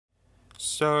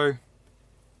So,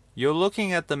 you're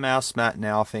looking at the mouse mat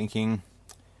now thinking,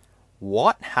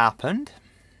 what happened?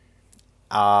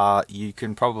 You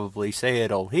can probably see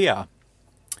it all here.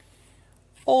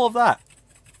 All of that.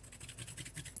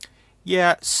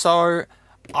 Yeah, so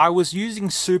I was using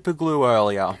super glue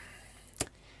earlier.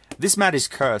 This mat is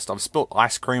cursed. I've spilt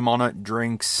ice cream on it,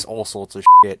 drinks, all sorts of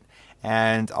shit.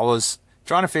 And I was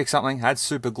trying to fix something, had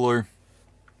super glue,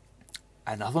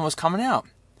 and nothing was coming out.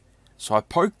 So I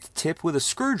poked the tip with a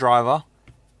screwdriver,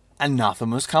 and nothing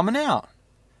was coming out.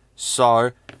 So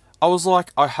I was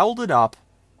like, I held it up,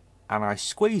 and I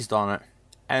squeezed on it,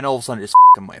 and all of a sudden it just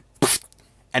f***ing went.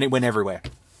 And it went everywhere.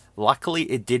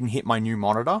 Luckily, it didn't hit my new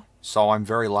monitor, so I'm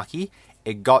very lucky.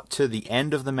 It got to the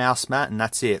end of the mouse mat, and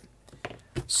that's it.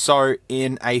 So,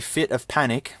 in a fit of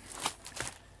panic,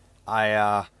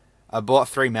 I bought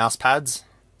 3 mouse pads,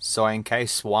 so in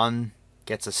case one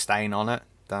gets a stain on it,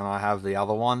 then I have the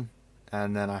other one,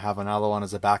 and then I have another one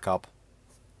as a backup.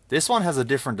 This one has a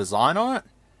different design on it,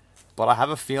 but I have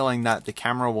a feeling that the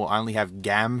camera will only have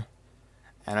GAM,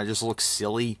 and it just looks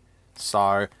silly,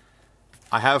 so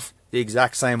I have the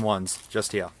exact same ones,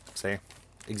 just here, see?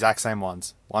 Exact same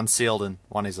ones. One sealed and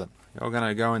one isn't. You're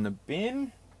gonna go in the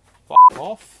bin? F***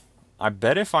 off. I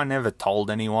bet if I never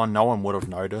told anyone, no one would have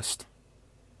noticed.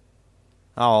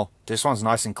 Oh, this one's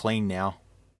nice and clean now.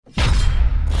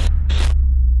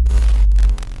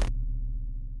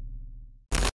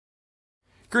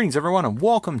 Greetings everyone and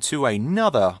welcome to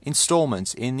another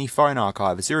installment in the Phone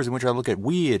Archive, a series in which I look at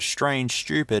weird, strange,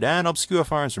 stupid and obscure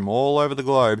phones from all over the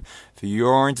globe for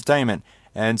your entertainment.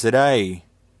 And today,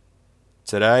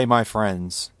 my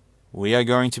friends, we are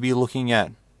going to be looking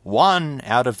at one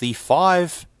out of the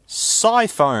 5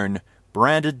 SciPhone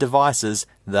branded devices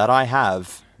that I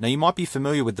have. Now you might be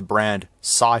familiar with the brand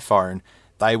SciPhone.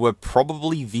 They were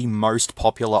probably the most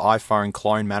popular iPhone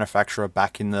clone manufacturer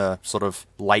back in the sort of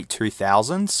late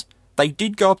 2000s. They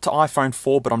did go up to iPhone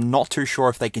 4, but I'm not too sure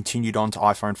if they continued on to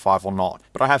iPhone 5 or not.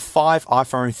 But I have 5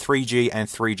 iPhone 3G and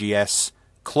 3GS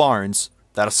clones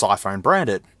that are SciPhone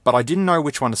branded, but I didn't know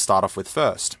which one to start off with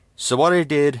first. So what I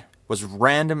did was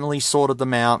randomly sorted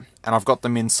them out, and I've got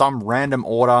them in some random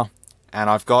order, and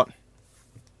I've got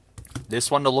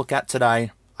this one to look at today.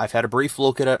 I've had a brief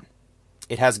look at it.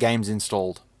 It has games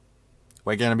installed.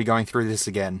 We're going to be going through this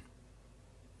again.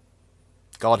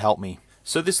 God help me.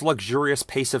 So this luxurious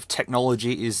piece of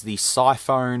technology is the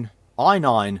SciPhone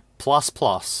i9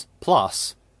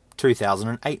 Plus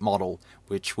 2008 model,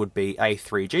 which would be a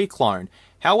 3G clone.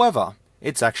 However,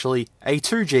 it's actually a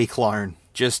 2G clone,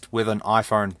 just with an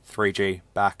iPhone 3G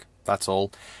back, that's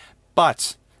all.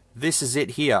 But this is it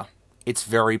here. It's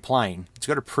very plain. It's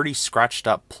got a pretty scratched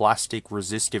up plastic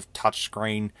resistive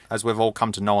touchscreen, as we've all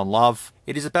come to know and love.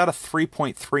 It is about a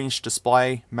 3.3 inch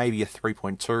display, maybe a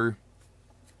 3.2.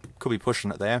 Could be pushing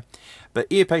it there. But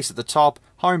earpiece at the top,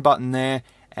 home button there,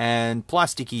 and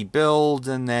plasticky build,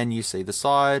 and then you see the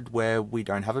side where we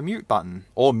don't have a mute button,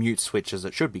 or mute switch as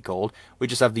it should be called. We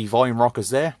just have the volume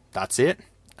rockers there, that's it.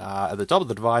 At the top of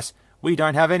the device, we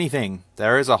don't have anything.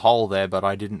 There is a hole there, but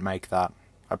I didn't make that,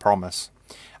 I promise.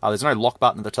 There's no lock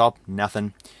button at the top,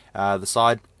 nothing. The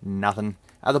side, nothing.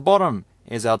 At the bottom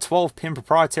is our 12-pin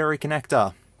proprietary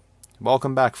connector.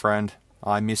 Welcome back, friend.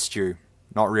 I missed you.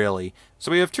 Not really.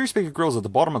 So we have 2 speaker grills at the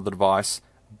bottom of the device,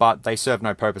 but they serve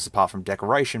no purpose apart from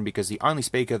decoration because the only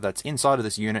speaker that's inside of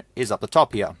this unit is up the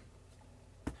top here.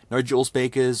 No dual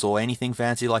speakers or anything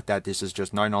fancy like that. This is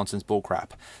just no-nonsense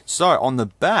bullcrap. So on the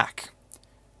back,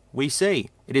 we see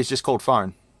it is just called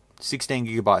phone. 16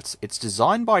 gigabytes. It's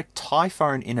designed by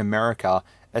SciPhone in America,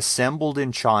 assembled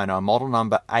in China, model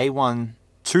number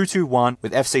A1221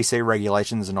 with FCC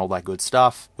regulations and all that good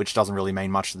stuff, which doesn't really mean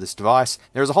much to this device.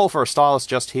 There is a hole for a stylus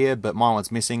just here, but my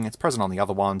one's missing. It's present on the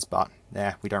other ones, but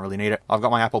yeah, we don't really need it. I've got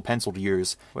my Apple Pencil to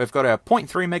use. We've got a 0.3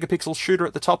 megapixel shooter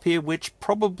at the top here, which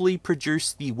probably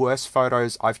produced the worst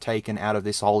photos I've taken out of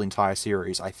this whole entire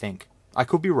series, I think. I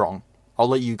could be wrong. I'll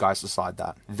let you guys decide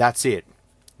that. That's it.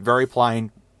 Very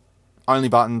plain. Only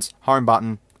buttons, home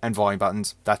button, and volume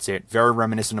buttons. That's it. Very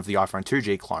reminiscent of the iPhone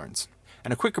 2G clones.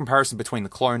 And a quick comparison between the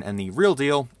clone and the real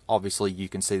deal. Obviously, you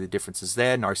can see the differences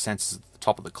there. No sensors at the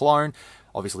top of the clone.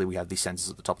 Obviously, we have the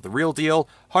sensors at the top of the real deal.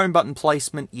 Home button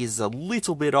placement is a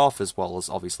little bit off, as well as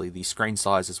obviously the screen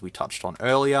size as we touched on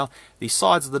earlier. The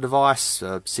sides of the device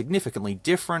are significantly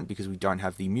different because we don't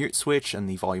have the mute switch, and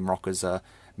the volume rockers are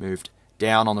moved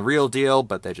down on the real deal,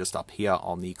 but they're just up here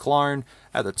on the clone.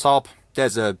 At the top,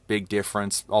 there's a big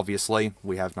difference, obviously.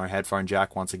 We have no headphone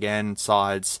jack once again.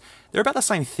 Sides, they're about the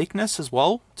same thickness as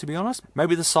well, to be honest.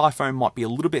 Maybe the SciPhone might be a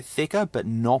little bit thicker, but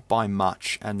not by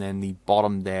much. And then the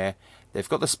bottom there, they've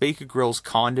got the speaker grills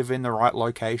kind of in the right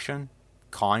location.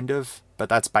 kind of, but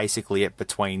that's basically it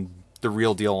between the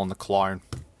real deal and the clone,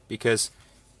 because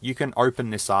you can open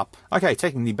this up. Okay,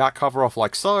 taking the back cover off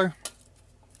like so.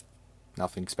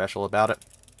 Nothing special about it.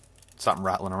 Something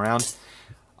rattling around.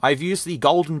 I've used the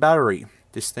golden battery.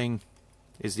 This thing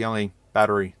is the only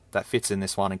battery that fits in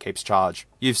this one and keeps charge.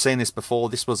 You've seen this before.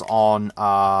 This was on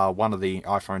one of the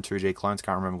iPhone 2G clones.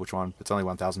 Can't remember which one. It's only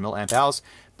 1000 milliamp hours.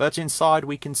 But inside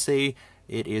we can see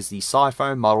it is the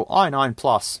SciPhone model i9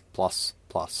 Plus.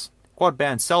 Quad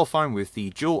band cell phone with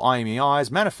the dual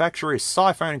IMEIs. Manufacturer is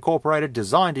SciPhone Incorporated.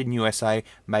 Designed in USA.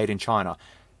 Made in China.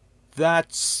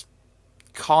 That's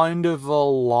kind of a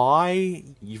lie.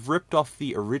 You've ripped off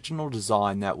the original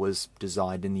design that was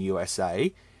designed in the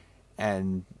USA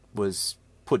and was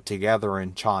put together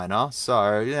in China.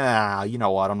 So, yeah, you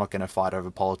know what, I'm not going to fight over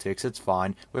politics, it's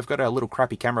fine. We've got our little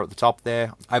crappy camera at the top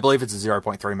there. I believe it's a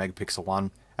 0.3 megapixel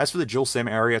one. As for the dual SIM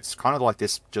area, it's kind of like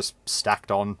this just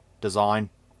stacked on design.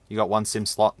 You got one SIM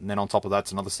slot, and then on top of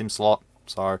that's another SIM slot.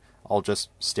 So I'll just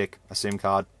stick a SIM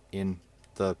card in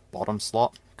the bottom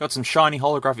slot. Got some shiny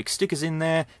holographic stickers in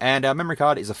there, and our memory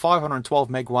card is a 512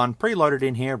 meg one, preloaded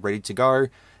in here, ready to go.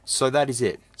 So that is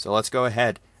it. So let's go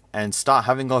ahead and start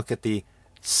having a look at the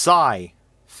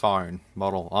SciPhone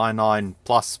model i9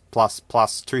 plus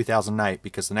 2008,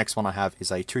 because the next one I have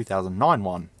is a 2009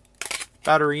 one.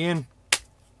 Battery in,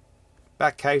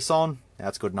 back case on,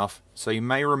 that's good enough. So you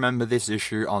may remember this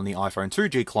issue on the iPhone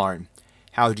 2G clone.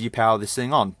 How do you power this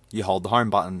thing on? You hold the home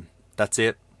button. That's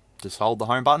it. Just hold the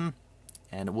home button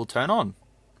and it will turn on.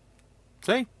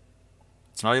 See?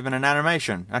 It's not even an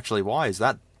animation. Actually, why is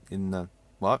that in the...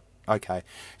 what? Okay.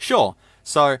 Sure.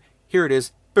 So, here it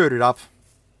is. Booted up.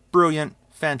 Brilliant.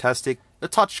 Fantastic. The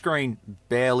touchscreen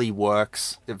barely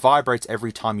works. It vibrates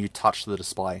every time you touch the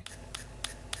display.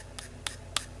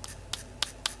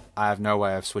 I have no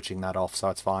way of switching that off, so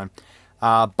it's fine.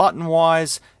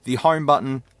 Button-wise, the home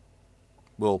button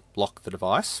will lock the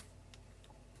device.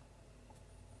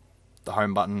 The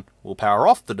home button will power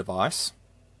off the device.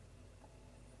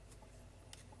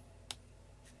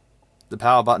 The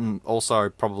power button also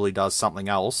probably does something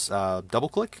else. Double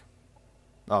click?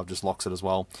 Oh, just locks it as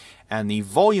well. And the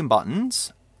volume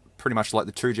buttons, pretty much like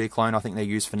the 2G clone, I think they're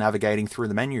used for navigating through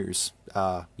the menus.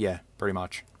 Yeah, pretty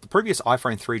much. The previous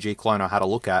iPhone 3G clone I had a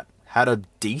look at had a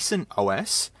decent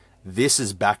OS. This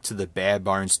is back to the bare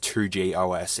bones 2G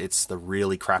OS. It's the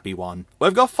really crappy one.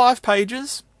 We've got 5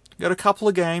 pages, got a couple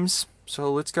of games,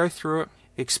 so let's go through it,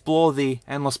 explore the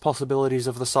endless possibilities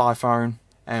of the SciPhone,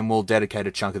 and we'll dedicate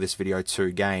a chunk of this video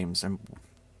to games. And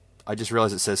I just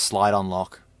realized it says slide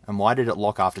unlock. And why did it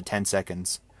lock after 10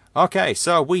 seconds? Okay,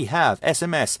 so we have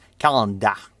SMS,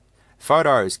 calendar,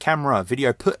 photos, camera,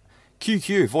 video put,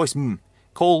 QQ, voice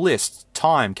call list,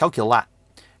 time, calculate,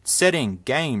 setting,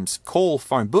 games, call,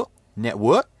 phone book,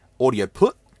 network, audio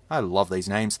put, I love these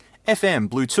names, FM,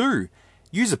 Bluetooth,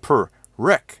 user per,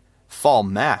 rec, file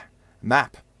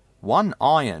map, one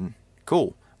iron,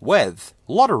 cool, with,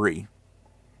 lottery,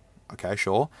 okay,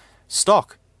 sure,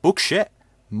 stock, book share,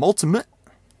 multimate,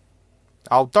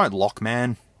 oh, don't lock,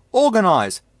 man,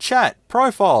 organize, chat,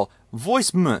 profile,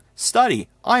 voice study,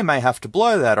 I may have to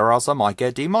blow that or else I might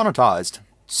get demonetized,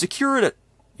 security.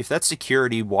 If that's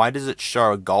security, why does it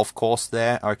show a golf course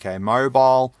there? Okay,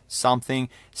 mobile, something,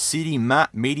 city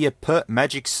map, media put,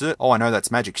 magic sit. Oh, I know that's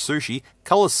magic sushi.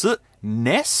 Color sit,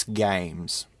 NES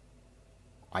games.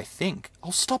 I think.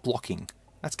 I'll stop locking.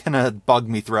 That's gonna bug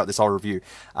me throughout this whole review.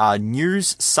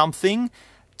 News something,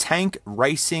 tank,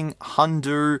 racing,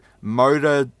 Hundu,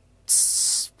 motor,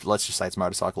 let's just say it's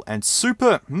motorcycle, and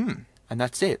super, and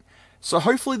that's it. So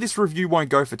hopefully this review won't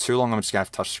go for too long. I'm just going to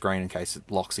have to touch the screen in case it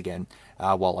locks again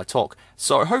while I talk.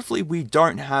 So hopefully we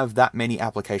don't have that many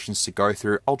applications to go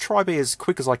through. I'll try to be as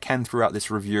quick as I can throughout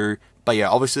this review. But yeah,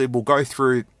 obviously we'll go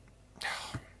through...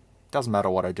 doesn't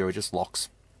matter what I do, it just locks.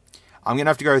 I'm going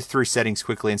to have to go through settings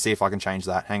quickly and see if I can change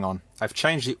that. Hang on. I've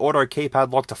changed the auto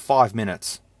keypad lock to 5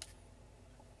 minutes.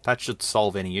 That should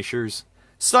solve any issues.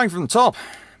 Starting from the top,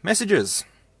 messages.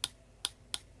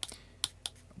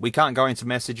 We can't go into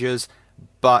messages,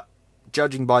 but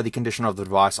judging by the condition of the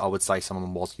device, I would say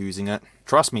someone was using it.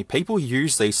 Trust me, people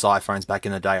used these SciPhones back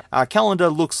in the day. Calendar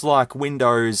looks like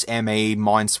Windows ME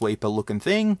Minesweeper looking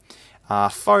thing.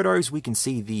 Photos, we can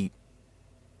see the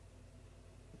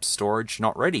storage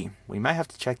not ready. We may have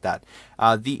to check that.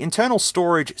 The internal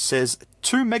storage says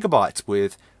 2 megabytes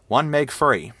with 1 meg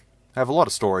free. I have a lot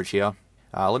of storage here.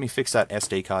 Let me fix that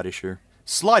SD card issue.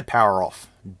 Slide power off.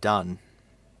 Done.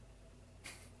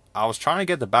 I was trying to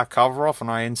get the back cover off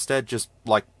and I instead just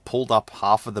like pulled up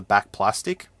half of the back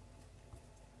plastic.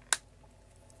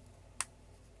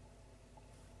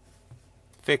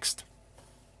 Fixed.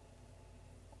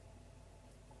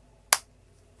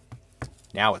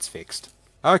 Now it's fixed.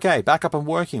 Okay, back up and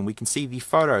working. We can see the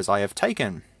photos I have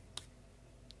taken.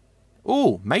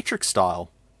 Ooh, Matrix style.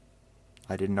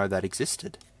 I didn't know that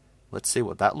existed. Let's see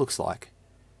what that looks like.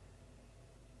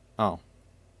 Oh.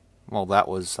 Well, that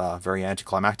was very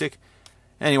anticlimactic.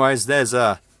 Anyways, there's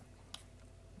the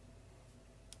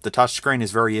touchscreen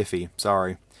is very iffy.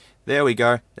 Sorry. There we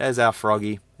go. There's our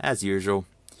Froggy, as usual.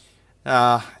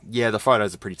 Yeah, the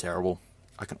photos are pretty terrible.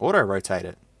 I can auto-rotate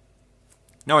it.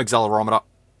 No accelerometer.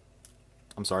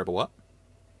 I'm sorry, but what?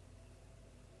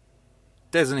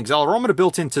 There's an accelerometer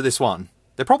built into this one.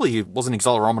 There probably was an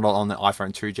accelerometer on the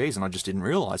iPhone 2Gs and I just didn't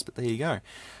realise, but there you go.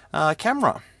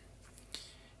 Camera.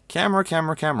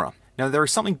 Camera. Now, there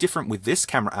is something different with this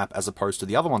camera app as opposed to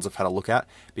the other ones I've had a look at,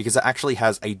 because it actually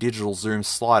has a digital zoom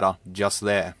slider just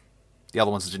there. The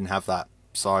other ones didn't have that.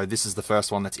 So this is the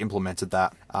first one that's implemented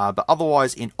that. But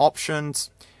otherwise, in options...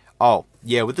 Oh,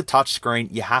 yeah, with the touchscreen,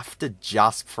 you have to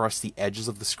just press the edges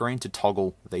of the screen to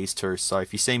toggle these two. So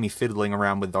if you see me fiddling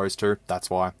around with those two,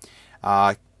 that's why.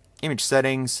 Image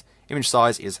settings, image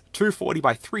size is 240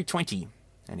 by 320,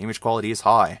 and image quality is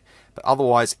high. But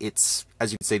otherwise, it's,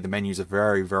 as you can see, the menus are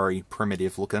very, very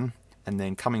primitive looking. And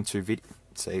then coming to video,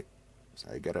 see,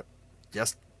 so you got it,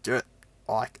 just do it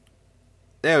like,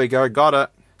 there we go, got it.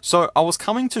 So I was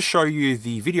coming to show you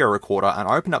the video recorder and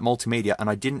I opened up multimedia and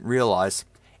I didn't realize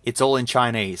it's all in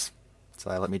Chinese. So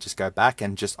let me just go back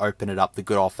and just open it up the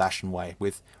good old fashioned way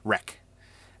with rec.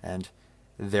 And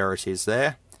there it is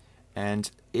there.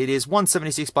 And it is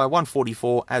 176 by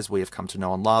 144 as we have come to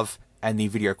know and love. And the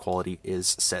video quality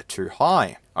is set to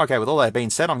high. Okay, with all that being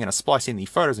said, I'm going to splice in the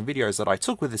photos and videos that I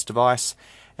took with this device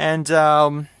and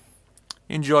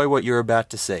enjoy what you're about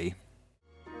to see.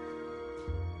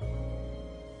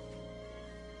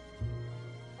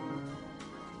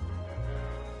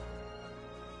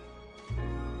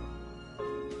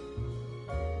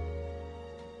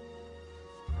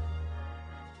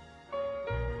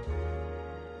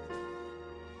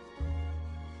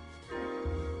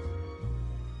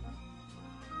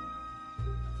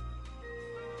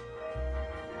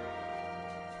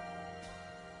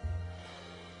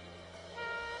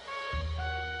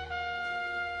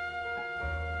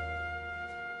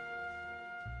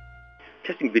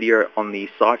 Testing video on the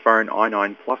SciPhone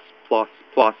i9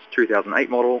 Plus 2008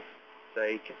 model. It's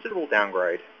a considerable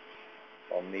downgrade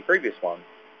from the previous one.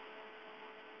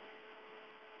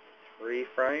 3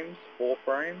 frames, 4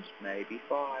 frames, maybe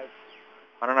 5.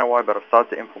 I don't know why, but I've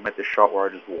started to implement this shot where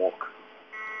I just walk.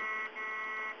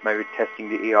 Maybe testing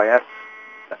the EIS,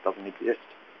 that doesn't exist.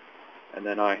 And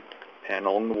then I pan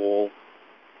along the wall.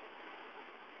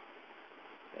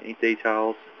 Any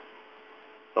details.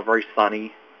 It's not very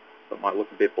sunny. It might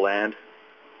look a bit bland.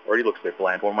 Already looks a bit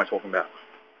bland. What am I talking about?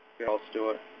 Okay, let's do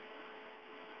it.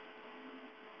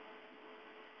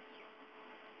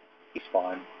 He's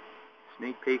fine.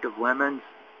 Sneak peek of lemons.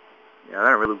 Yeah, they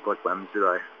don't really look like lemons, do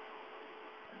they?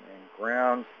 And then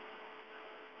ground.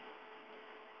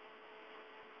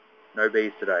 No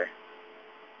bees today.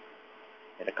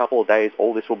 In a couple of days,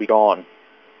 all this will be gone.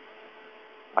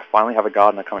 I finally have a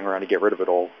gardener coming around to get rid of it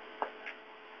all,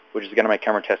 which is going to make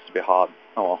camera tests a bit hard.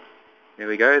 Oh well. There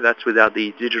we go, that's without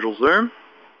the digital zoom.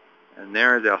 And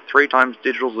there is our 3 times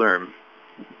digital zoom.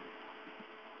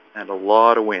 And a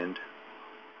lot of wind.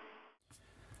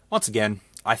 Once again,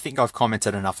 I think I've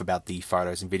commented enough about the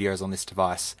photos and videos on this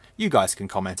device. You guys can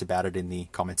comment about it in the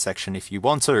comment section if you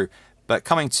want to. But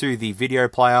coming to the video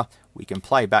player, we can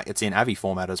play back, it's in AVI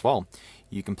format as well.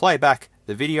 You can play back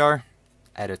the video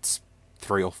at its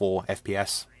 3 or 4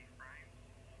 FPS.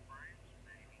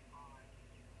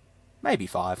 Maybe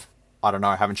 5. I don't know,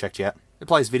 I haven't checked yet. It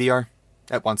plays video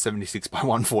at 176 by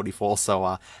 144,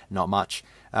 so not much.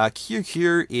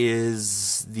 QQ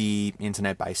is the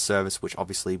internet-based service, which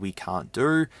obviously we can't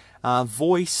do.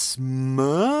 Voice,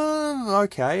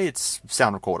 okay, it's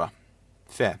sound recorder.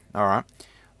 Fair, alright.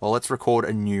 Well, let's record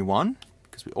a new one,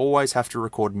 because we always have to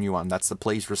record a new one. That's the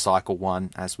please recycle one,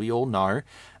 as we all know.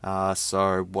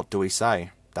 So what do we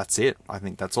say? That's it. I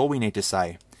think that's all we need to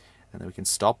say. And then we can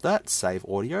stop that, save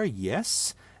audio,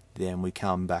 yes. Then we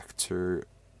come back to,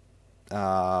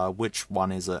 which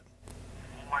one is it?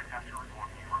 Always have to record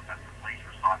new one, that's the please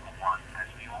recycle one, as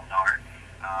we all know.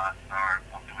 So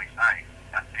what do we say?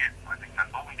 That's it. I think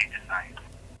that's all we need to say.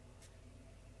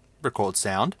 Record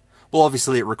sound. Well,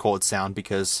 obviously it records sound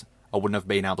because I wouldn't have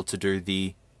been able to do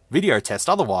the video test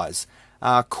otherwise.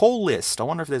 Call list. I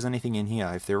wonder if there's anything in here.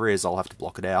 If there is, I'll have to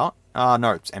block it out.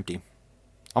 No, it's empty.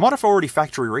 I might have already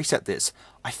factory reset this.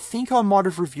 I think I might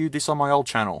have reviewed this on my old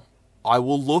channel. I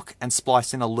will look and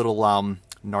splice in a little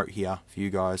note here for you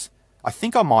guys. I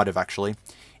think I might have actually.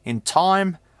 In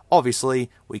time, Obviously,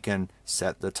 we can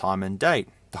set the time and date.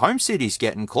 The home city's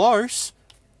getting close.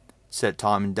 Set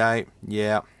time and date,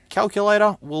 yeah.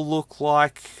 Calculator will look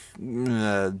like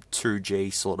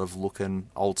 2G sort of looking,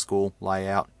 old school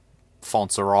layout.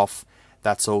 Fonts are off.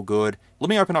 That's all good. Let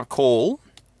me open up call.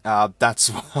 That's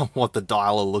what the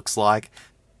dialer looks like.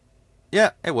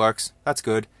 Yeah, it works. That's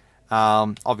good.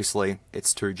 Obviously,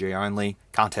 it's 2G only.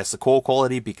 Can't test the call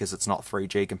quality because it's not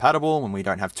 3G compatible and we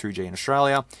don't have 2G in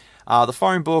Australia. The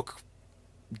phone book,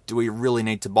 do we really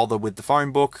need to bother with the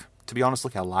phone book? To be honest,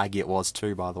 look how laggy it was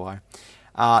too, by the way.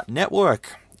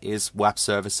 Network is WAP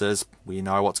services. We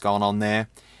know what's going on there.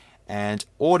 And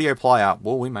audio player,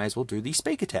 well, we may as well do the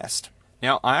speaker test.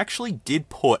 Now, I actually did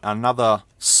put another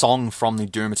song from the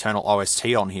Doom Eternal OST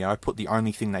on here. I put The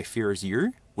Only Thing They Fear Is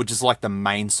You, which is like the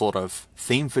main sort of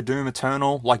theme for Doom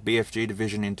Eternal, like BFG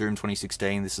Division in Doom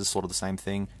 2016. This is sort of the same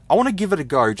thing. I want to give it a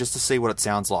go just to see what it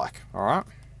sounds like, alright?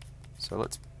 So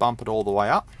let's bump it all the way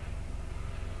up.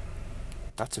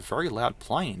 That's a very loud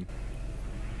plane.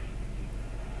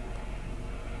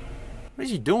 What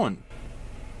is he doing?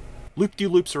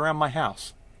 Loop-de-loops around my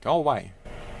house. Go away.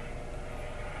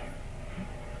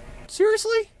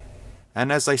 Seriously?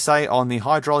 And as they say on the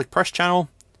hydraulic press channel,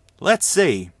 let's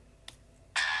see.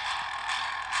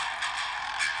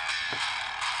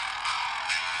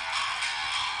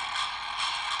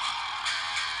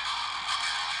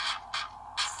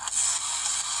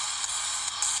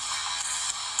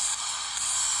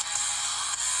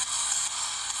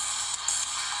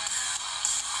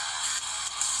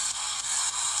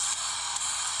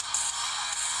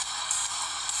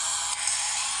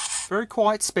 Very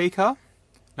quiet speaker.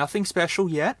 Nothing special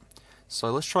yet. So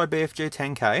let's try BFG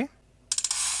 10K.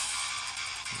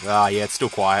 Ah, yeah, it's still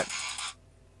quiet.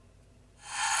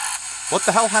 What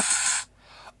the hell happened?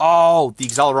 Oh, the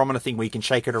accelerometer thing where you can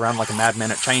shake it around like a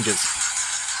madman, it changes.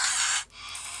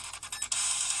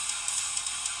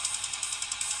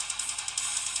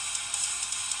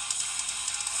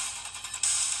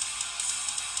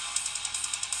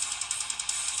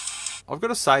 I've got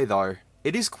to say though,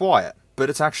 it is quiet. But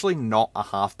it's actually not a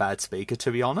half bad speaker,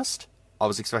 to be honest. I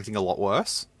was expecting a lot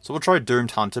worse. So we'll try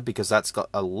Doomed Hunter because that's got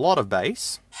a lot of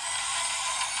bass.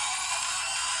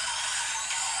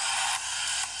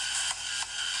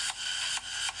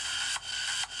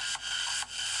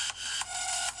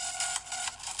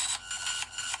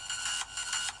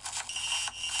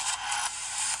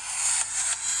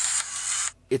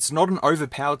 It's not an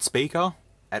overpowered speaker.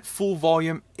 At full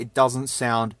volume, it doesn't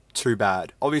sound too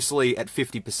bad. Obviously, at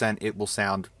 50%, it will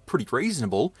sound pretty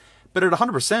reasonable, but at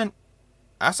 100%,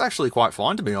 that's actually quite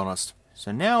fine, to be honest.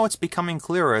 So now it's becoming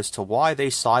clearer as to why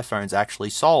these SciPhones actually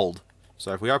sold.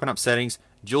 So if we open up settings,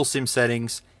 dual SIM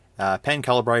settings, pen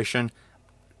calibration,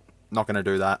 not going to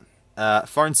do that.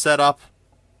 Phone setup,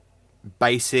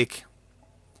 basic,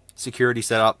 security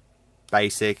setup,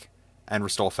 basic, and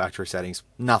restore factory settings.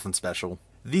 Nothing special.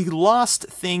 The last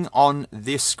thing on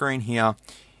this screen here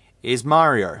is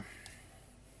Mario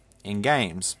in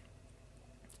games,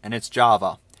 and it's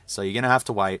Java, so you're gonna have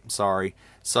to wait, sorry.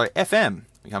 So FM,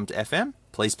 we come to FM,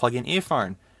 please plug in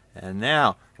earphone, and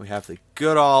now we have the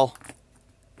good old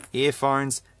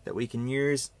earphones that we can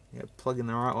use. Plug in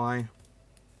the right way,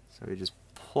 so we just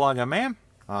plug them in.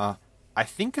 I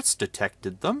think it's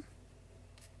detected them.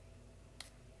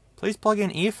 Please plug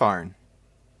in earphone.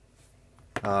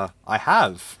 I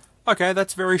have. Okay,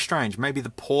 that's very strange. Maybe the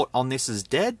port on this is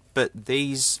dead, but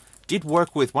these did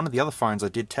work with one of the other phones I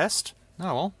did test.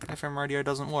 Oh well, FM radio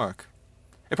doesn't work.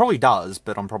 It probably does,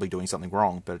 but I'm probably doing something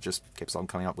wrong, but it just keeps on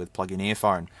coming up with plug-in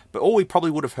earphone. But all we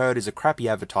probably would have heard is a crappy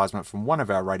advertisement from one of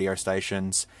our radio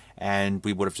stations, and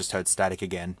we would have just heard static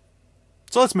again.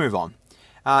 So let's move on.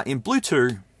 In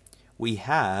Bluetooth, we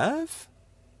have...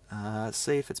 let's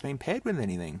see if it's been paired with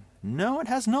anything. No, it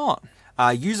has not.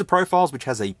 User profiles, which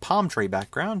has a palm tree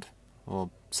background, or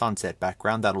sunset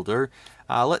background, that'll do.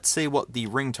 Let's see what the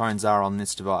ringtones are on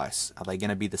this device. Are they going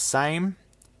to be the same?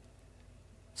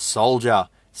 Soldier.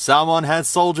 Someone had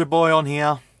Soldier Boy on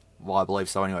here. Well, I believe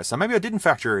so anyway. So maybe I didn't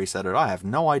factory reset it. I have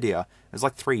no idea. It was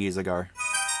like 3 years ago.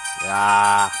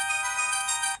 Ah.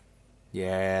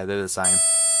 Yeah, they're the same.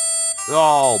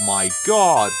 Oh my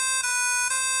god.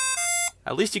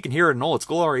 At least you can hear it in all its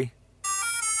glory.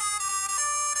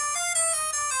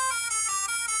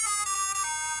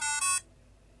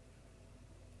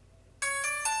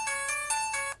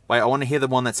 Wait, I want to hear the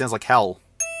one that sounds like hell.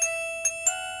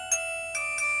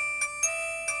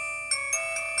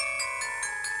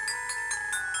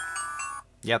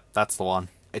 Yep, that's the one.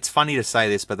 It's funny to say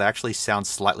this, but they actually sound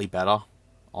slightly better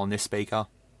on this speaker.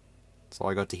 So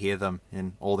I got to hear them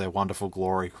in all their wonderful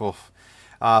glory. Oof.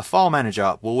 File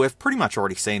manager, well, we've pretty much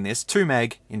already seen this. 2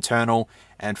 meg internal,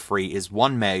 and free is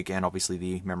 1 meg, and obviously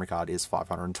the memory card is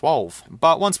 512.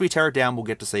 But once we tear it down, we'll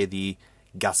get to see the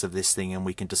guts of this thing, and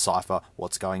we can decipher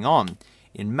what's going on.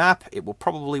 In map, it will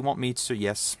probably want me to,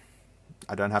 yes,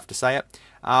 I don't have to say it.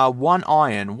 1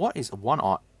 iron, what is 1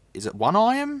 iron? Is it 1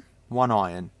 iron? 1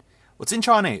 iron. Well, it's in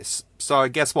Chinese, so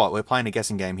guess what? We're playing a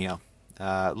guessing game here.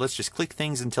 Let's just click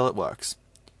things until it works.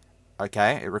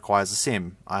 Okay, it requires a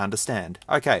SIM. I understand.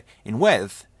 Okay, in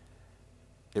Weth,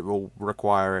 it will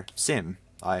require a SIM,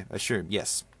 I assume.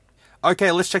 Yes.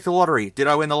 Okay, let's check the lottery. Did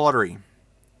I win the lottery?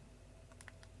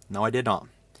 No, I did not.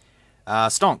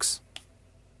 Stonks.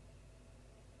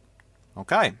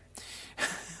 Okay.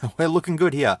 We're looking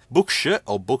good here. Bookshelf,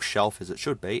 or bookshelf as it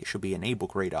should be. It should be an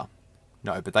ebook reader.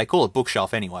 No, but they call it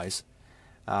bookshelf anyways.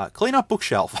 Clean up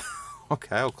bookshelf.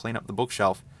 Okay, I'll clean up the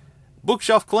bookshelf.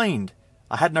 Bookshelf cleaned.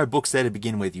 I had no books there to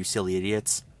begin with, you silly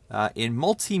idiots. In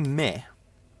multi-meh.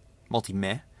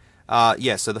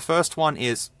 Yeah, so the first one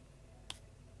is...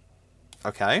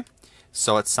 Okay,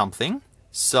 so it's something.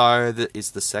 So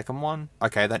is the second one?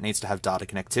 Okay, that needs to have data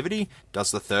connectivity.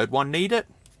 Does the third one need it?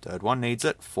 Third one needs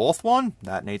it. Fourth one?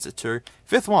 That needs it too.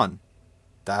 Fifth one?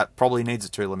 That probably needs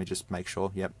it too. Let me just make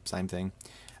sure. Yep, same thing.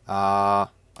 I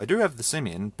do have the SIM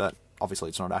in, but obviously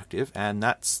it's not active. And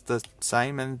that's the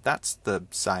same, and that's the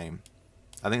same.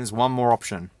 I think there's one more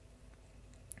option.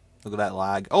 Look at that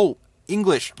lag. Oh,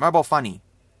 English, mobile funny.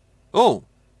 Oh,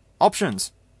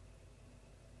 options.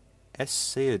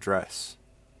 SC address.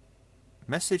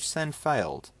 Message send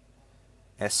failed.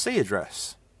 SC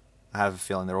address. I have a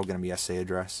feeling they're all going to be SC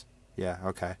address. Yeah,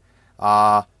 okay.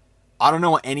 I don't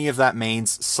know what any of that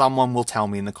means. Someone will tell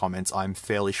me in the comments. I'm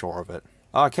fairly sure of it.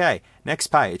 Okay, next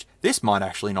page. This might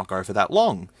actually not go for that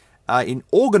long. In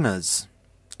Organiz.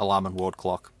 Alarm and ward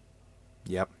clock.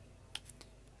 Yep.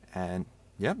 And,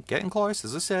 yep, getting close,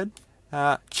 as I said.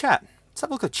 Chat. Let's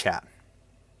have a look at chat.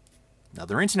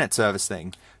 Another internet service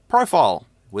thing. Profile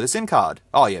with a SIM card.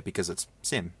 Oh, yeah, because it's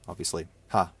SIM, obviously.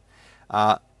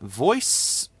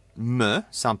 Voice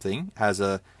something has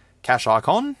a cash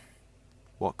icon.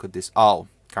 What could this... Oh,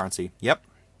 currency. Yep.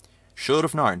 Should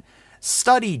have known.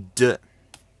 Studied.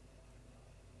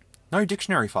 No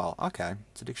dictionary file. Okay,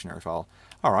 it's a dictionary file.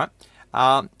 All right.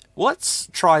 Let's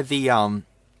try the...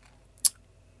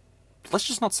 Let's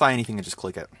just not say anything and just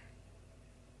click it.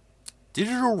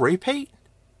 Digital repeat?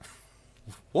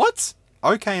 What?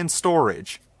 Okay, and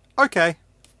storage. Okay.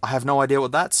 I have no idea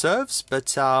what that serves,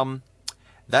 but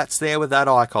that's there with that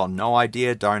icon. No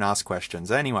idea, don't ask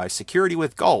questions. Anyway, security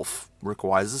with golf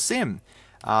requires a SIM.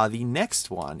 The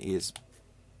next one is...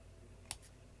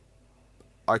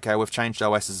 Okay, we've changed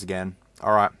OSs again.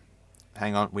 Alright,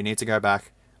 hang on, we need to go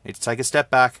back. Need to take a step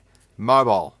back.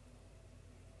 Mobile.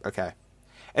 Okay.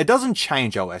 It doesn't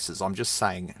change OSs, I'm just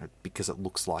saying it because it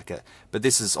looks like it. But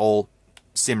this is all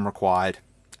SIM required,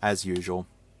 as usual.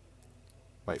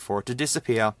 Wait for it to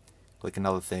disappear. Click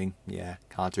another thing. Yeah,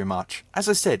 can't do much. As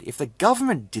I said, if the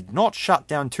government did not shut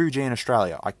down 2G in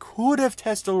Australia, I could have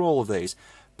tested all of these.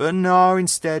 But no,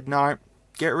 instead, no.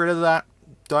 Get rid of that.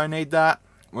 Don't need that.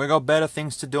 We've got better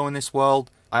things to do in this world.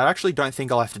 I actually don't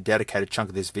think I'll have to dedicate a chunk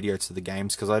of this video to the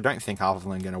games, because I don't think half of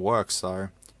them are going to work, so...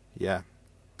 Yeah.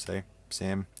 See?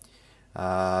 SIM.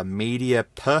 Media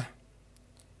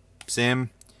SIM.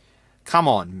 Come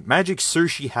on, Magic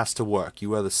Sushi has to work.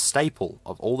 You are the staple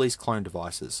of all these clone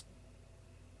devices.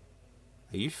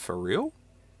 Are you for real?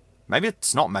 Maybe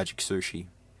it's not Magic Sushi.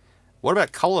 What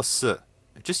about Color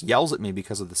It just yells at me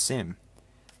because of the SIM.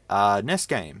 Nest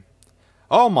game.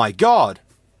 Oh my god!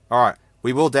 Alright,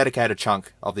 we will dedicate a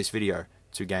chunk of this video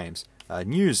to games.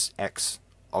 News X.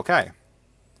 Okay.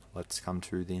 Let's come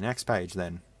to the next page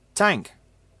then. Tank.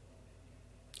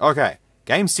 Okay.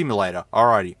 Game Simulator.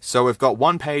 Alrighty. So we've got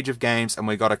one page of games and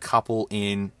we've got a couple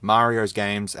in Mario's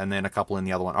games and then a couple in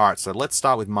the other one. Alright, so let's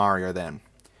start with Mario then.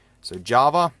 So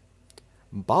Java.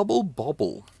 Bubble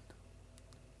Bobble.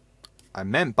 I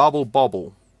meant Bubble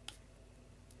Bobble.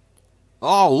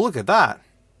 Oh, look at that.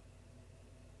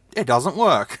 It doesn't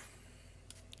work.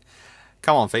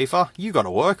 Come on, FIFA. You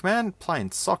gotta work, man.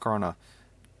 Playing soccer on a...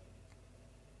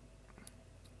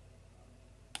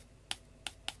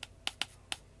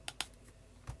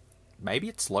 Maybe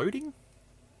it's loading?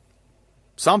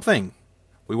 Something.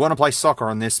 We want to play soccer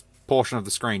on this portion of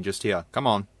the screen just here. Come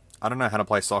on. I don't know how to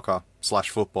play soccer /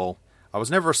 football. I was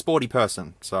never a sporty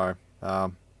person, so,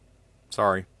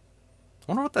 sorry. I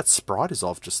wonder what that sprite is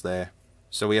of just there.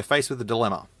 So we are faced with a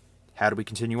dilemma. How do we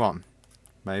continue on?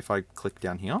 Maybe if I click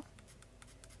down here?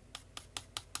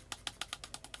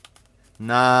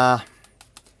 Nah.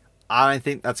 I don't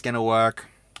think that's going to work.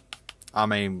 I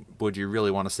mean, would you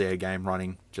really want to see a game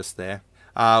running just there?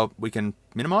 We can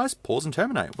minimize, pause, and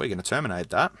terminate. We're going to terminate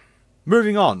that.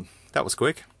 Moving on, that was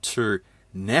quick, to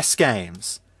NES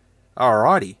games.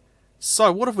 Alrighty,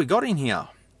 so what have we got in here?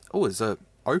 Oh, there's a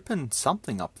open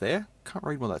something up there. Can't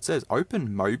read what that says.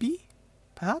 Open Moby,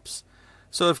 perhaps?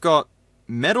 So we've got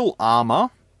metal armor,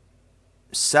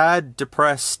 sad,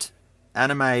 depressed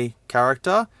anime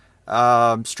character,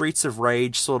 Streets of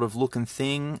Rage sort of looking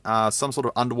thing, some sort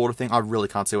of underwater thing. I really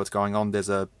can't see what's going on. There's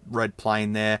a red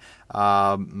plane there,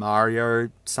 Mario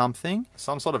something,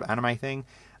 some sort of anime thing,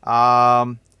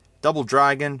 Double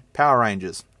Dragon, Power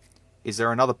Rangers. Is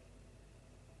there another?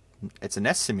 It's a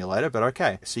NES simulator, but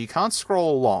okay. So you can't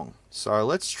scroll along. So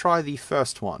let's try the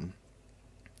first one.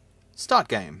 Start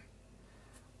game.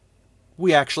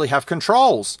 We actually have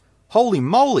controls. Holy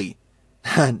moly.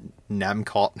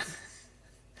 Namcot.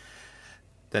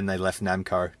 Then they left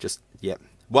Namco. Just, yep.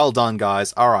 Well done,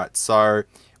 guys. Alright, so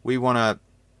we want to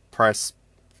press...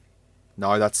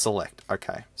 No, that's select.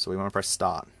 Okay, so we want to press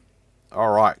start.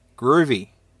 Alright, groovy.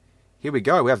 Here we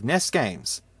go. We have NES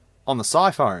games on the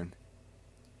SciPhone.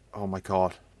 Oh my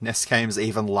god. NES games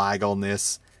even lag on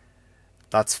this.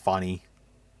 That's funny.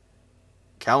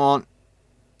 Come on.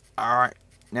 Alright,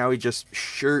 now we just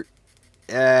shoot.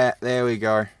 Yeah, there we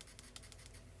go.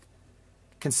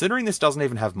 Considering this doesn't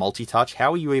even have multi-touch,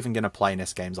 how are you even going to play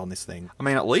NES games on this thing? I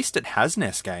mean, at least it has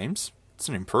NES games. It's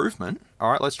an improvement.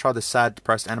 Alright, let's try the sad,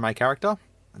 depressed anime character.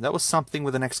 That was something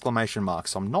with an exclamation mark,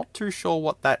 so I'm not too sure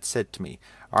what that said to me.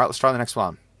 Alright, let's try the next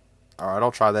one. Alright,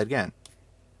 I'll try that again.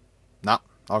 Nah,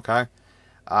 okay.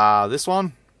 This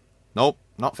one? Nope,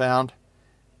 not found.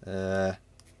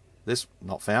 This,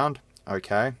 not found.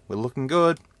 Okay, we're looking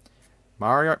good.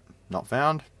 Mario, not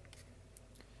found.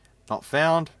 Not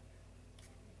found.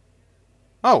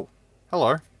 Oh,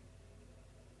 hello.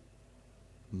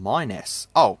 My NES.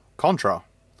 Oh, Contra. I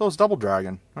thought it was Double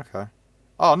Dragon. Okay.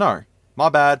 Oh, no. My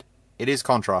bad. It is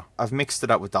Contra. I've mixed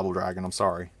it up with Double Dragon. I'm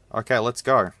sorry. Okay, let's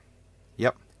go.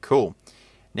 Yep, cool.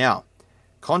 Now,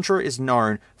 Contra is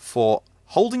known for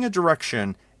holding a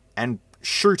direction and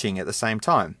shooting at the same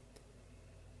time.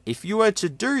 If you were to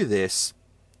do this,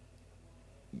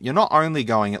 you're not only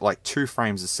going at like 2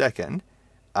 frames a second,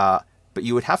 but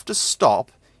you would have to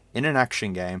stop in an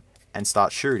action game and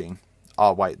start shooting.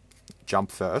 Oh, wait.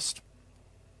 Jump first.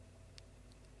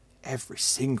 Every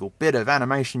single bit of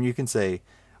animation you can see.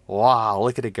 Wow,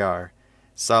 look at it go.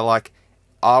 So, like,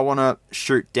 I want to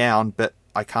shoot down, but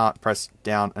I can't press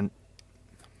down and...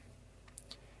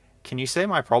 Can you see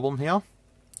my problem here?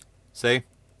 See?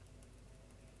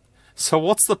 So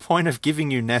what's the point of giving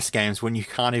you NES games when you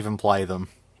can't even play them?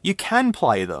 You can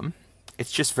play them.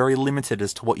 It's just very limited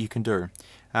as to what you can do.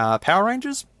 Power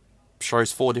Rangers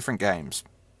shows 4 different games.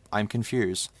 I'm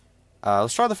confused.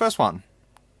 Let's try the first one.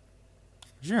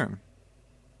 Resume.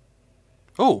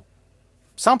 Oh,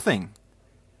 something.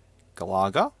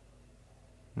 Galaga?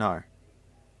 No.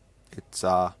 It's,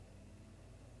 I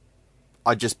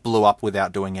just blew up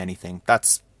without doing anything.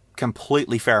 That's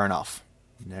completely fair enough.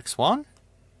 Next one.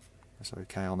 That's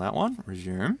okay on that one.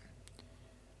 Resume.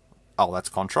 Oh, that's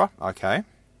Contra. Okay.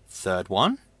 Third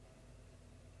one.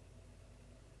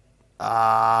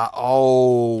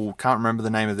 Oh, can't remember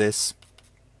the name of this.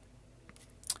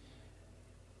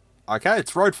 Okay,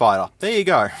 it's Road Fighter. There you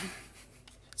go.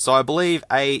 So I believe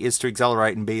A is to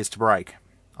accelerate and B is to brake.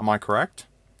 Am I correct?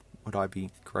 Would I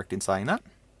be correct in saying that?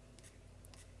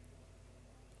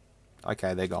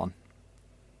 Okay, they're gone.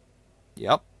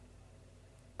 Yep.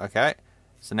 Okay.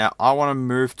 So now I want to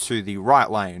move to the right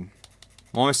lane.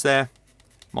 Almost there.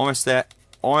 Almost there.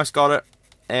 Almost got it.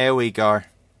 There we go.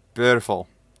 Beautiful.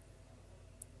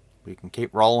 We can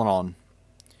keep rolling on.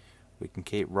 We can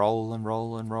keep rolling,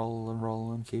 rolling, rolling,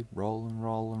 rolling, keep rolling,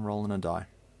 rolling, rolling and die.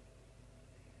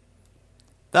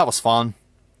 That was fun.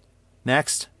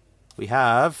 Next, we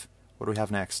have... What do we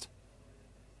have next?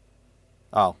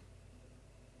 Oh.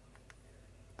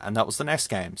 And that was the NES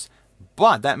games.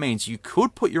 But that means you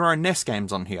could put your own NES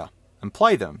games on here and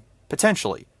play them,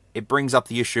 potentially. It brings up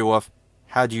the issue of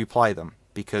how do you play them?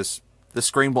 Because the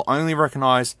screen will only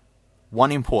recognize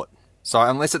one input. So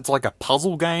unless it's like a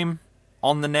puzzle game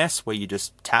on the NES where you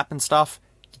just tap and stuff,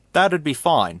 that'd be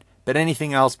fine. But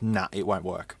anything else, nah, it won't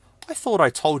work. I thought I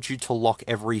told you to lock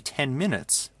every 10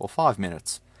 minutes or 5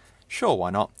 minutes. Sure, why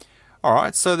not?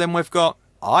 Alright, so then we've got...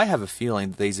 I have a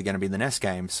feeling that these are going to be the NES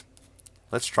games.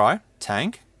 Let's try.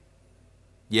 Tank.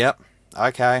 Yep.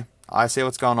 Okay. I see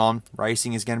what's going on.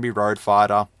 Racing is going to be Road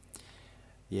Fighter.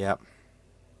 Yep.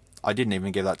 I didn't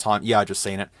even give that time. Yeah, I just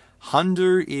seen it.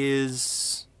 Hunter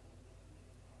is...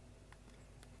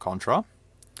 Contra.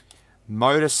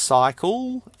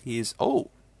 Motorcycle is...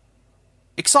 Oh.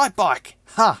 Excite Bike!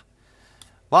 Ha!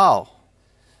 Wow.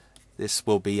 This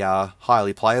will be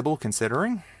highly playable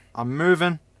considering. I'm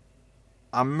moving.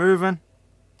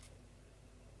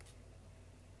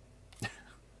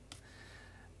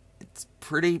 It's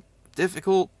pretty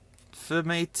difficult for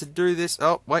me to do this.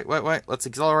 Oh, wait. Let's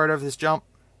accelerate over this jump.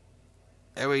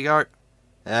 There we go.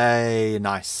 Hey,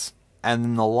 nice. And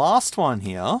then the last one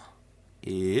here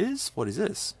is... What is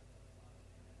this?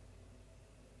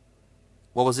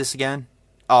 What was this again?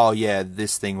 Oh, yeah,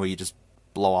 this thing where you just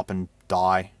blow up and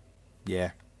die.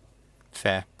 Yeah.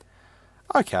 Fair.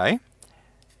 Okay.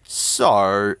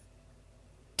 So,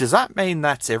 does that mean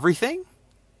that's everything?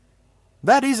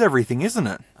 That is everything, isn't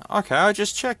it? Okay, I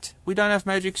just checked. We don't have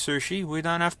Magic Sushi, we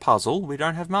don't have Puzzle, we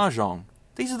don't have Mahjong.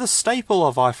 These are the staple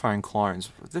of iPhone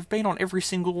clones. They've been on every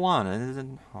single one.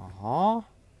 And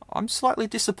I'm slightly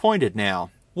disappointed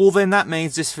now. Well, then that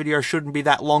means this video shouldn't be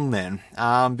that long then,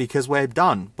 because we're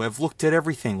done. We've looked at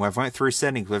everything. We've went through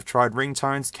settings. We've tried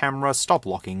ringtones, camera, stop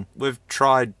locking. We've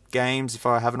tried games, if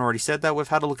I haven't already said that. We've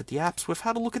had a look at the apps. We've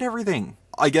had a look at everything.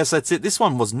 I guess that's it. This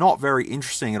one was not very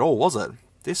interesting at all, was it?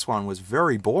 This one was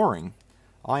very boring.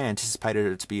 I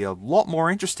anticipated it to be a lot more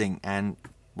interesting, and,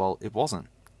 well, it wasn't.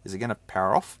 Is it going to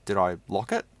power off? Did I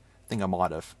lock it? I think I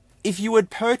might have. If you had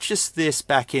purchased this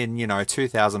back in,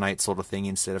 2008 sort of thing,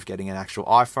 instead of getting an actual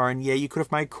iPhone, yeah, you could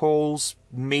have made calls.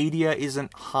 Media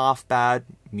isn't half bad,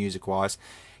 music-wise.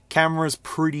 Camera's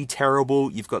pretty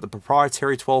terrible. You've got the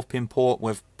proprietary 12-pin port.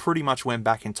 We've pretty much went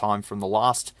back in time from the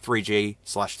last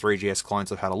 3G/3GS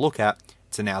clones I've had a look at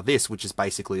to now this, which is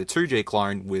basically a 2G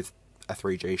clone with a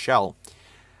 3G shell.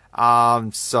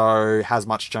 So, has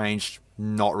much changed?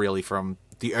 Not really from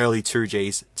the early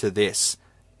 2Gs to this.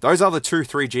 Those other two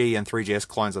 3G and 3GS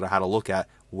clones that I had a look at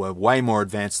were way more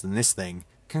advanced than this thing.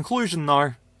 Conclusion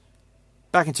though,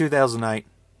 back in 2008,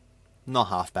 not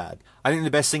half bad. I think the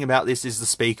best thing about this is the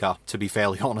speaker, to be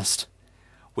fairly honest.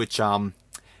 Which,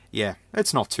 yeah,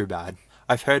 it's not too bad.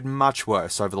 I've heard much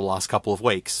worse over the last couple of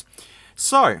weeks.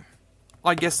 So,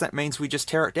 I guess that means we just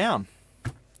tear it down.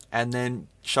 And then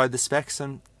show the specs,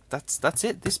 and that's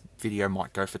it. This video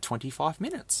might go for 25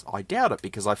 minutes. I doubt it,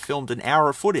 because I filmed an hour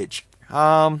of footage.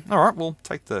 Alright, we'll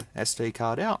take the SD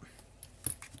card out.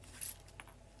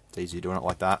 It's easier doing it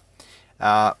like that.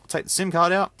 Take the SIM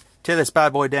card out. Tear this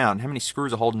bad boy down. How many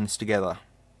screws are holding this together?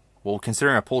 Well,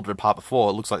 considering I pulled it apart before,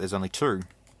 it looks like there's only 2.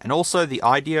 And also, the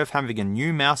idea of having a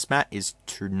new mouse mat is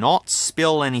to not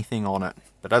spill anything on it.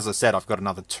 But as I said, I've got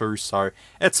another 2, so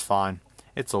it's fine.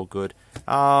 It's all good.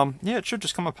 Yeah, it should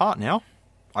just come apart now,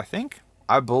 I think.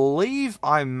 I believe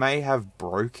I may have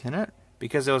broken it,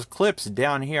 because there was clips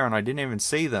down here and I didn't even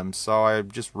see them, so I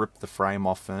just ripped the frame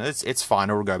off, and it's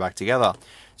fine, it'll go back together.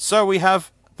 So we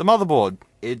have the motherboard.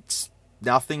 It's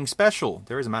nothing special.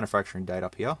 There is a manufacturing date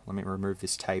up here. Let me remove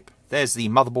this tape. There's the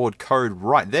motherboard code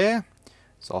right there,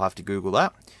 so I'll have to Google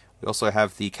that. We also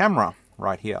have the camera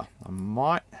right here. I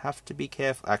might have to be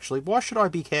careful. Actually, why should I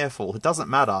be careful? It doesn't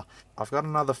matter. I've got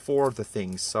another 4 of the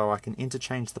things, so I can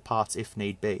interchange the parts if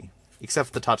need be. Except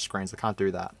for the touchscreens, I can't do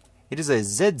that. It is a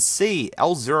ZC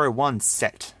L01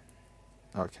 set.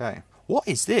 Okay. What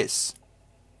is this?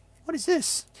 What is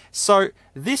this? So,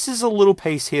 this is a little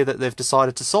piece here that they've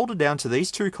decided to solder down to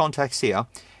these 2 contacts here.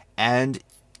 And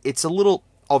it's a little,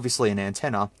 obviously an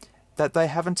antenna, that they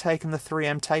haven't taken the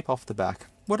 3M tape off the back.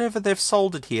 Whatever they've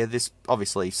soldered here, this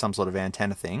obviously some sort of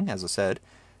antenna thing, as I said,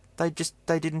 they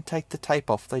didn't take the tape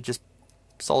off. They just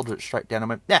soldered it straight down and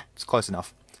went, yeah, it's close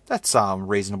enough. That's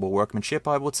reasonable workmanship,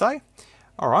 I would say.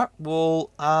 Alright, well,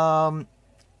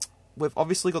 we've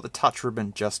obviously got the touch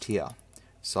ribbon just here,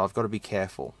 so I've got to be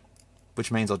careful,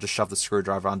 which means I'll just shove the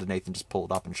screwdriver underneath and just pull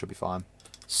it up and it should be fine.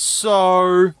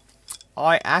 So,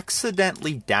 I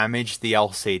accidentally damaged the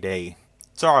LCD.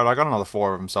 It's alright, I got another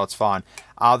 4 of them, so it's fine.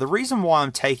 The reason why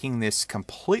I'm taking this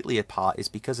completely apart is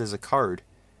because there's a code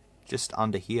just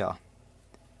under here,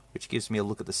 which gives me a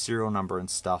look at the serial number and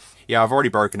stuff. Yeah, I've already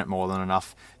broken it more than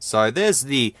enough. So there's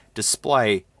the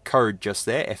display code just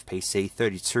there,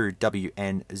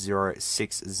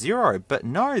 FPC32WN060, but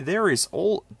no, there is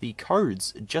all the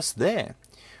codes just there,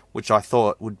 which I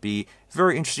thought would be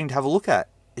very interesting to have a look at.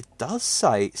 It does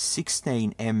say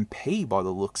 16MP by the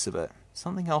looks of it.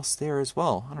 Something else there as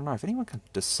well. I don't know, if anyone can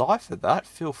decipher that,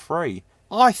 feel free.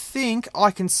 I think I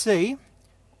can see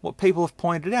what people have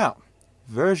pointed out.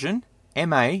 Version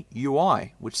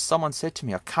MAUI, which someone said to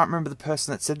me. I can't remember the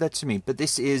person that said that to me, but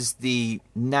this is the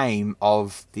name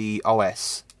of the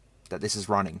OS that this is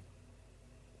running,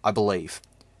 I believe.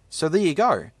 So there you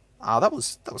go. That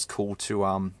was cool to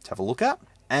have a look at.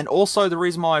 And also the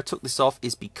reason why I took this off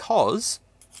is because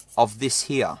of this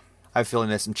here. I have a feeling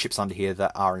there's some chips under here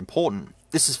that are important.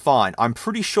 this is fine. I'm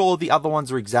pretty sure the other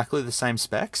ones are exactly the same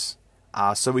specs.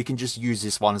 So we can just use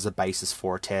this one as a basis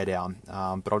for a teardown.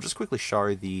 But I'll just quickly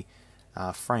show the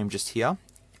frame just here.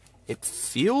 It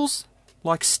feels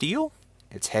like steel.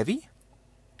 It's heavy.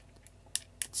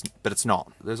 But it's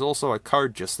not. There's also a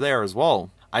code just there as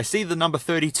well. I see the number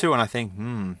 32 and I think,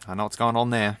 I know what's going on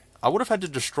there. I would have had to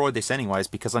destroy this anyways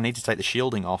because I need to take the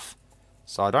shielding off.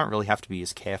 So I don't really have to be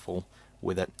as careful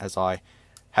with it as I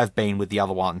have been with the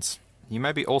other ones. You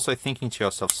may be also thinking to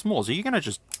yourself, S'mores, are you going to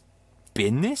just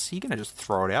bin this? Are you going to just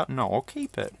throw it out? No, I'll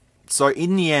keep it. So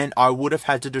in the end, I would have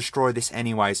had to destroy this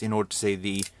anyways in order to see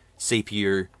the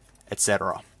CPU,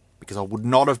 etc. Because I would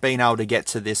not have been able to get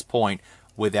to this point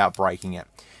without breaking it.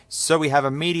 So we have a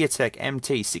MediaTek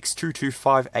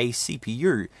MT6225A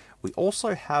CPU. We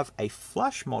also have a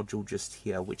flash module just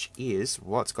here, which is,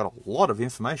 well, it's got a lot of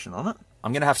information on it.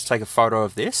 I'm going to have to take a photo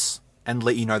of this and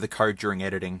let you know the code during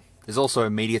editing. There's also a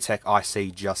MediaTek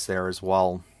IC just there as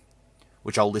well,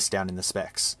 which I'll list down in the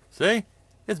specs. See?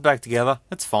 It's back together.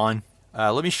 It's fine.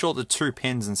 Let me short the 2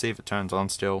 pins and see if it turns on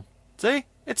still. See?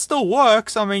 It still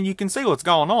works. I mean, you can see what's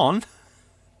going on.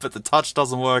 But the touch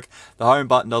doesn't work. The home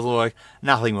button doesn't work.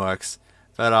 Nothing works.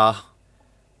 But,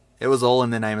 it was all in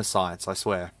the name of science, I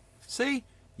swear. See?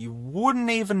 You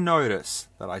wouldn't even notice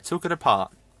that I took it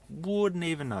apart. Wouldn't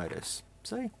even notice.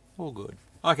 See? All good.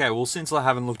 Okay, well, since I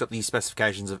haven't looked up the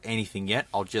specifications of anything yet,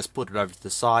 I'll just put it over to the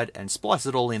side and splice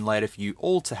it all in later for you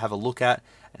all to have a look at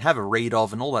and have a read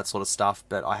of and all that sort of stuff,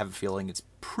 but I have a feeling it's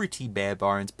pretty bare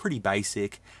bones, pretty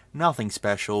basic, nothing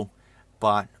special,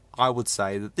 but I would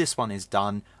say that this one is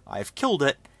done. I've killed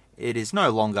it. It is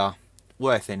no longer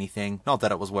worth anything. Not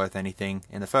that it was worth anything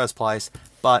in the first place,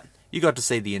 but you got to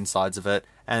see the insides of it,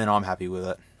 and I'm happy with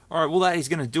it. Alright, well that is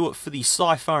going to do it for the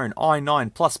SciPhone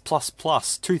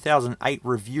i9+++ 2008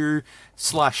 review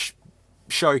slash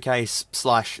showcase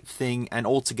slash thing, and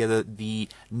altogether the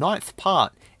 9th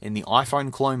part in the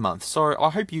iPhone clone month. So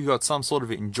I hope you got some sort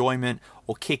of enjoyment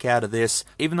or kick out of this.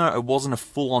 Even though it wasn't a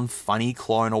full-on funny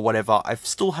clone or whatever, I've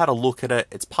still had a look at it.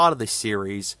 It's part of this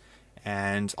series,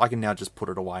 and I can now just put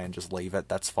it away and just leave it.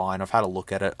 That's fine. I've had a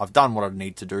look at it. I've done what I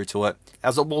need to do to it,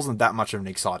 as it wasn't that much of an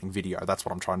exciting video. That's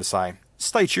what I'm trying to say.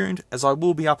 Stay tuned, as I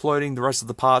will be uploading the rest of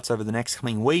the parts over the next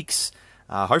coming weeks,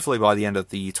 hopefully by the end of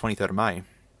the 23rd of May.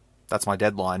 That's my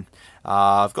deadline.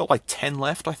 I've got like 10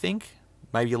 left, I think.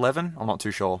 Maybe 11. I'm not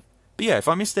too sure. But yeah, if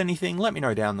I missed anything, let me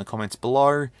know down in the comments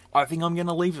below. I think I'm going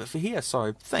to leave it for here,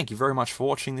 so thank you very much for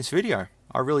watching this video.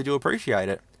 I really do appreciate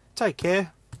it. Take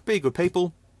care, be good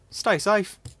people, stay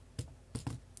safe,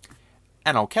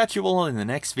 and I'll catch you all in the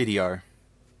next video.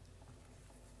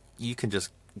 You can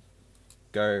just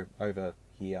go over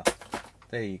here.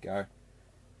 There you go.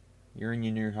 You're in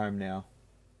your new home now.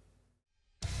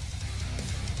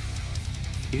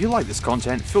 If you like this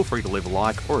content, feel free to leave a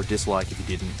like or a dislike if you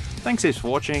didn't. Thanks heaps for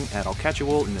watching, and I'll catch you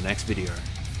all in the next video.